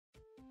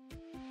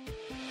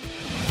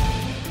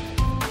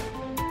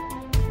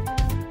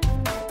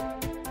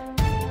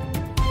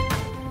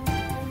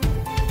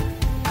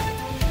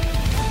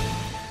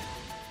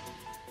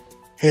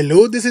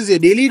Hello, this is your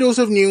daily dose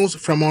of news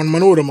from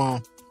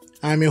Onmanorama.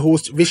 I'm your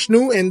host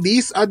Vishnu, and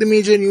these are the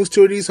major news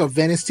stories of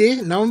Wednesday,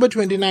 November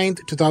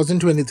 29th,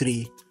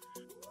 2023.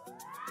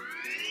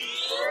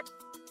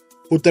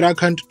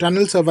 Uttarakhand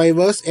tunnel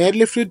survivors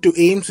airlifted to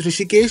AIIMS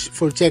Rishikesh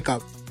for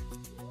checkup.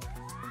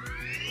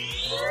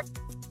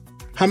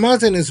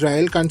 Hamas and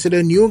Israel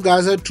consider new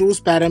Gaza truce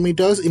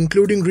parameters,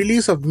 including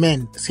release of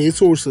men, say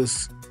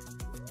sources.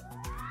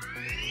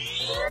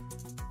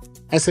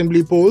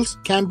 Assembly polls,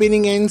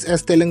 campaigning ends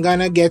as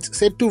Telangana gets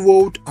set to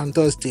vote on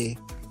Thursday.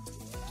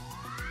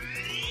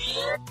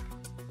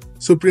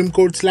 Supreme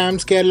Court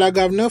slams Kerala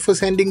governor for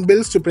sending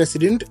bills to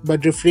president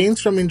but refrains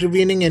from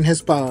intervening in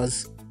his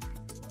powers.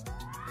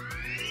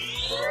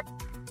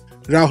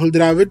 Rahul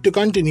Dravid to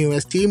continue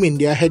as Team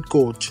India head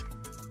coach.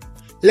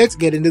 Let's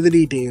get into the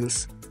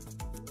details.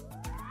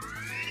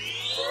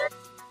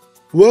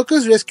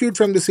 Workers rescued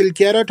from the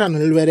Silkyara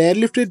tunnel were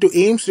airlifted to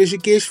AIIMS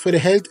Rishikesh for a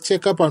health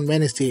checkup on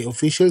Wednesday,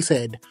 officials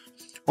said.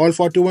 All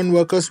 41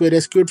 workers were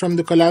rescued from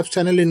the collapsed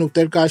tunnel in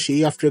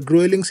Uttarkashi after a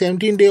grueling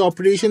 17-day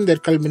operation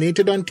that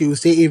culminated on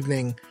Tuesday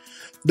evening.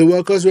 The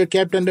workers were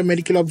kept under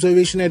medical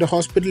observation at a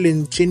hospital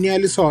in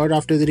Chinyalisore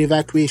after their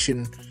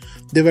evacuation.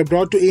 They were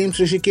brought to AIIMS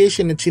Rishikesh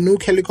in a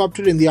Chinook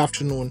helicopter in the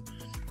afternoon.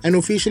 An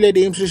official at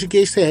AIIMS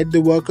Rishikesh said the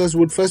workers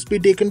would first be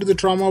taken to the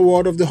trauma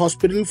ward of the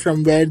hospital,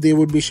 from where they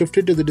would be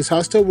shifted to the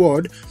disaster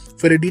ward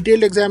for a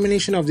detailed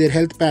examination of their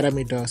health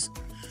parameters.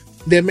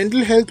 Their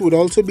mental health would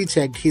also be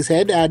checked, he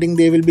said, adding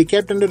they will be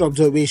kept under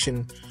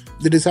observation.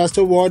 The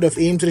disaster ward of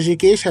AIIMS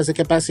Rishikesh has a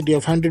capacity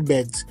of 100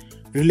 beds.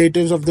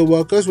 Relatives of the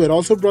workers were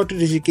also brought to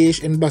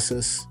Rishikesh in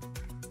buses.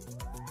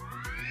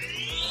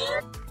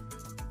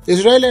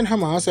 Israel and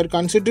Hamas are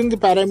considering the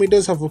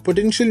parameters of a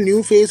potential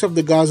new phase of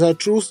the Gaza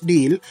truce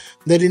deal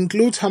that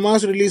includes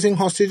Hamas releasing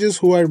hostages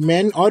who are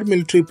men or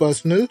military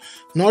personnel,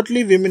 not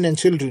leave women and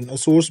children, a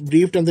source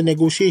briefed on the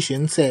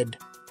negotiation said.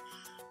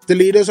 The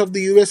leaders of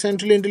the US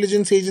Central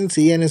Intelligence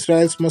Agency and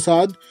Israel's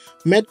Mossad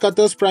met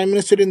Qatar's Prime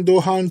Minister in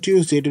Doha on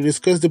Tuesday to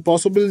discuss the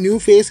possible new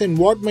phase and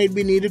what might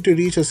be needed to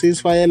reach a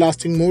ceasefire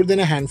lasting more than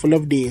a handful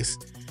of days.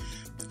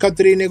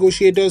 Qatari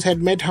negotiators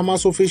had met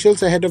Hamas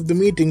officials ahead of the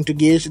meeting to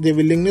gauge their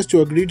willingness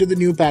to agree to the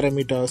new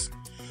parameters.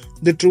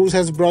 The truce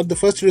has brought the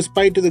first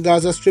respite to the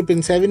Gaza Strip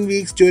in 7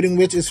 weeks, during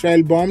which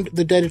Israel bombed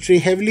the territory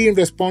heavily in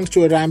response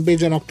to a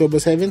rampage on October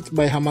 7th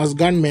by Hamas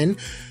gunmen,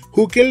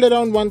 who killed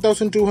around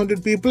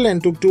 1,200 people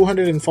and took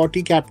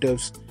 240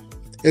 captives.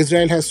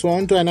 Israel has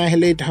sworn to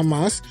annihilate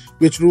Hamas,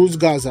 which rules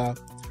Gaza.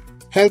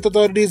 Health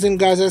authorities in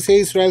Gaza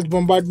say Israel's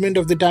bombardment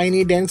of the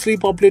tiny, densely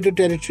populated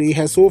territory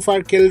has so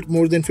far killed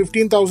more than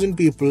 15,000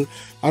 people,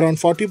 around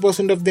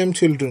 40% of them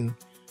children.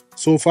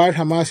 So far,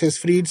 Hamas has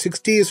freed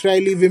 60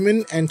 Israeli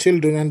women and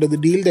children under the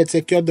deal that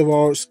secured the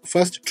war's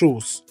first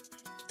truce.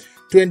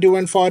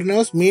 21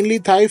 foreigners, mainly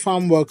Thai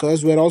farm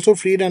workers, were also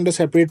freed under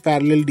separate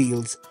parallel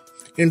deals.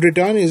 In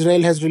return,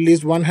 Israel has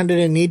released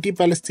 180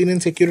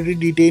 Palestinian security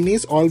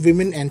detainees, all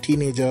women and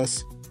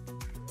teenagers.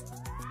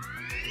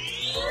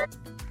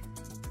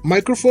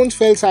 Microphones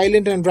fell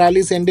silent and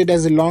rallies ended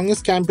as the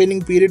longest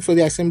campaigning period for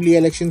the assembly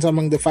elections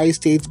among the 5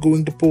 states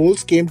going to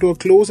polls came to a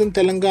close in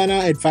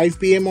Telangana at 5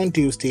 p.m. on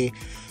Tuesday.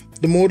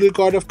 The Model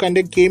Code of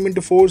Conduct came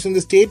into force in the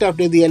state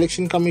after the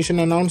Election Commission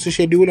announced a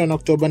schedule on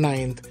October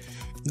 9th.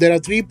 There are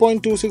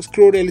 3.26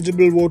 crore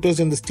eligible voters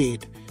in the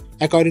state.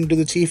 According to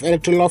the Chief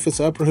Electoral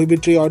Officer,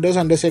 prohibitory orders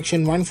under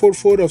Section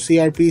 144 of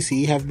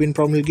CRPC have been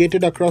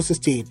promulgated across the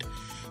state.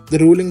 The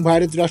ruling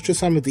Bharat Rashtra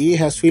Samiti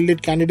has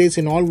fielded candidates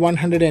in all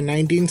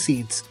 119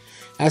 seats.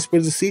 As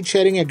per the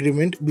seat-sharing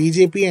agreement,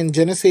 BJP and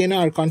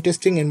Janasena are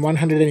contesting in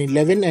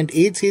 111 and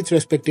 8 seats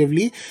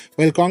respectively,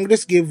 while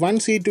Congress gave 1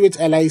 seat to its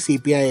ally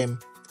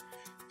CPIM.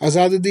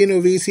 Azaduddin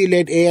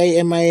Owaisi-led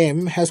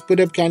AIMIM has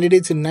put up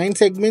candidates in 9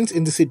 segments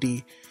in the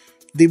city.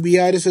 The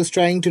BRS is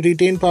trying to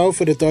retain power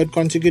for a 3rd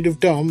consecutive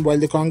term, while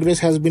the Congress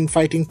has been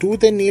fighting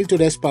tooth and nail to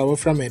wrest power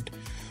from it.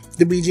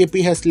 The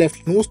BJP has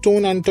left no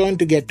stone unturned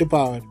to get to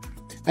power.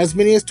 As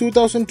many as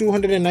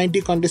 2,290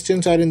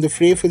 contestants are in the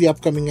fray for the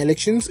upcoming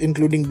elections,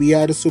 including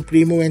BRS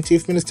Supremo and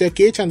Chief Minister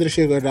K.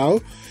 Chandrasekhar Rao,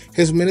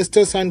 his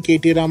minister's son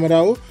K.T.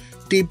 Ramarao,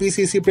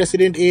 TPCC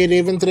President A.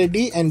 Revanth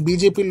Reddy, and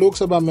BJP Lok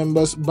Sabha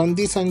members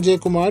Bandi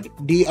Sanjay Kumar,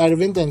 D.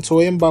 Arvind, and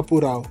Soyam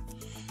Bapu Rao.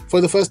 For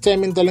the first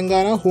time in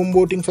Telangana, home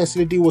voting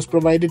facility was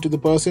provided to the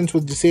persons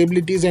with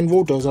disabilities and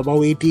voters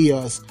above 80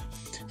 years.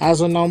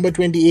 As on November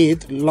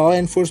 28th, law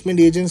enforcement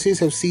agencies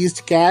have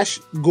seized cash,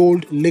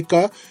 gold,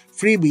 liquor,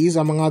 freebies,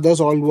 among others,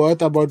 all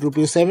worth about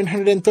Rs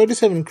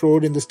 737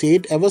 crore in the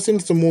state ever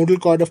since the Model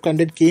Code of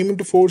Conduct came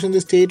into force in the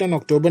state on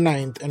October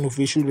 9th, an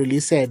official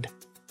release said.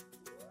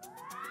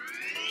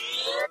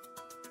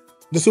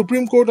 The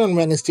Supreme Court on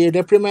Wednesday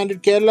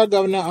reprimanded Kerala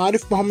Governor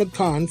Arif Mohammed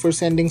Khan for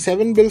sending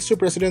 7 bills to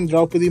President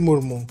Draupadi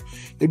Murmu.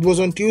 It was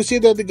on Tuesday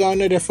that the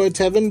governor referred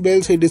 7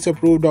 bills he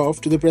disapproved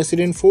of to the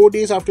president 4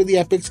 days after the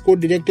apex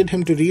court directed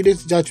him to read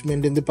its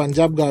judgment in the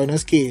Punjab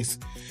governor's case.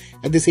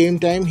 At the same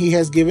time, he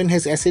has given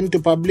his assent to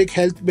Public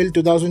Health Bill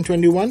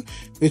 2021,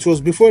 which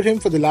was before him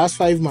for the last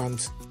 5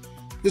 months.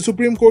 The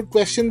Supreme Court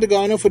questioned the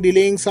governor for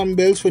delaying some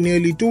bills for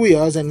nearly 2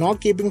 years and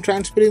not keeping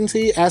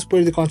transparency as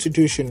per the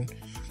constitution.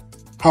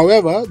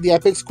 However, the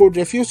apex court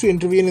refused to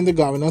intervene in the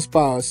governor's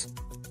powers.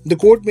 The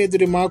court made the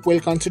remark while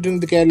considering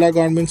the Kerala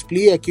government's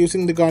plea,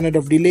 accusing the governor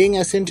of delaying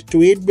assent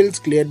to 8 bills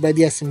cleared by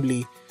the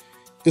assembly.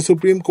 The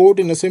Supreme Court,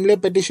 in a similar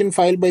petition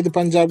filed by the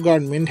Punjab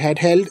government, had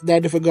held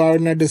that if a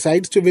governor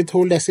decides to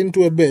withhold assent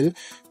to a bill,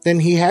 then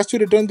he has to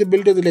return the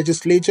bill to the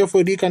legislature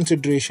for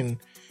reconsideration.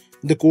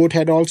 The court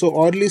had also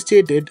oddly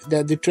stated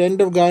that the trend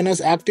of governors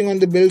acting on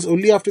the bills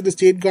only after the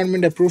state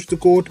government approves the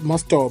court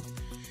must stop.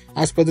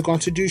 As per the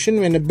constitution,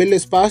 when a bill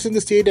is passed in the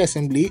state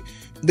assembly,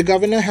 the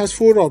governor has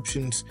 4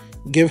 options: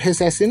 give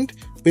his assent,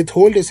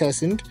 withhold his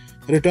assent,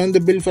 return the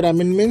bill for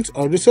amendments,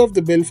 or reserve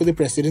the bill for the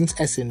president's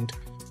assent.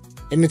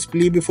 In its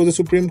plea before the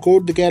Supreme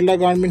Court, the Kerala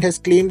government has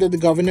claimed that the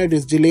governor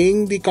is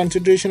delaying the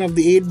consideration of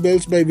the 8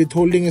 bills by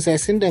withholding his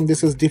assent, and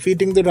this is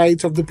defeating the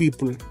rights of the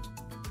people.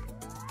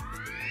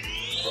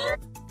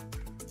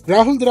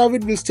 Rahul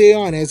Dravid will stay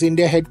on as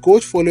India head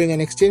coach following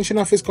an extension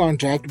of his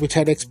contract, which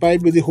had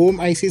expired with the home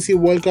ICC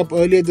World Cup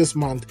earlier this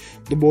month,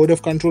 the Board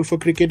of Control for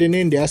Cricket in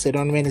India said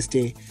on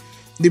Wednesday.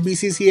 The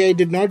BCCI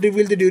did not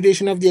reveal the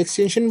duration of the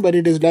extension, but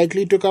it is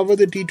likely to cover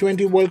the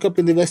T20 World Cup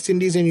in the West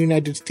Indies and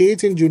United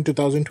States in June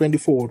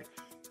 2024.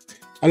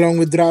 Along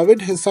with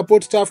Dravid, his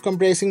support staff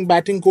comprising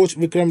batting coach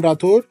Vikram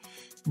Rathore,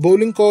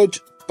 bowling coach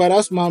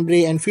Paras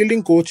Mambre and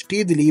fielding coach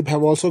T. Dilip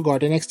have also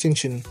got an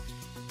extension.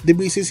 The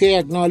BCCI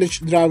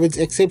acknowledged Dravid's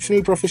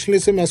exceptional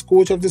professionalism as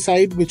coach of the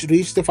side, which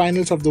reached the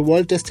finals of the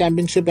World Test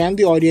Championship and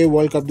the ODI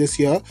World Cup this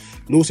year,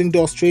 losing to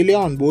Australia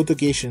on both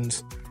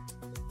occasions.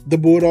 The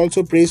board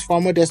also praised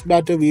former Test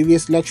batter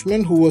VVS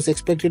Lakshman, who was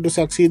expected to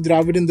succeed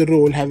Dravid in the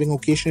role, having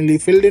occasionally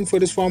filled in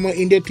for his former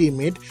India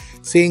teammate,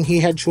 saying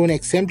he had shown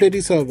exemplary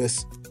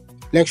service.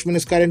 Lakshman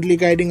is currently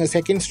guiding a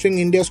second-string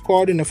India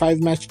squad in a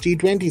 5-match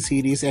T20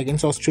 series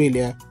against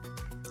Australia.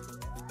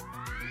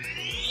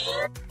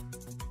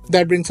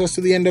 That brings us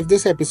to the end of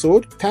this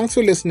episode. Thanks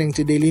for listening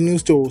to Daily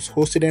News Dose,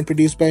 hosted and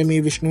produced by me,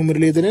 Vishnu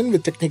Muralidharan,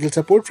 with technical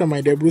support from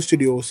IW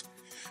Studios.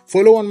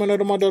 Follow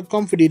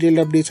Onmanorama.com for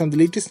detailed updates on the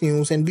latest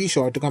news and be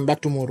sure to come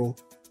back tomorrow.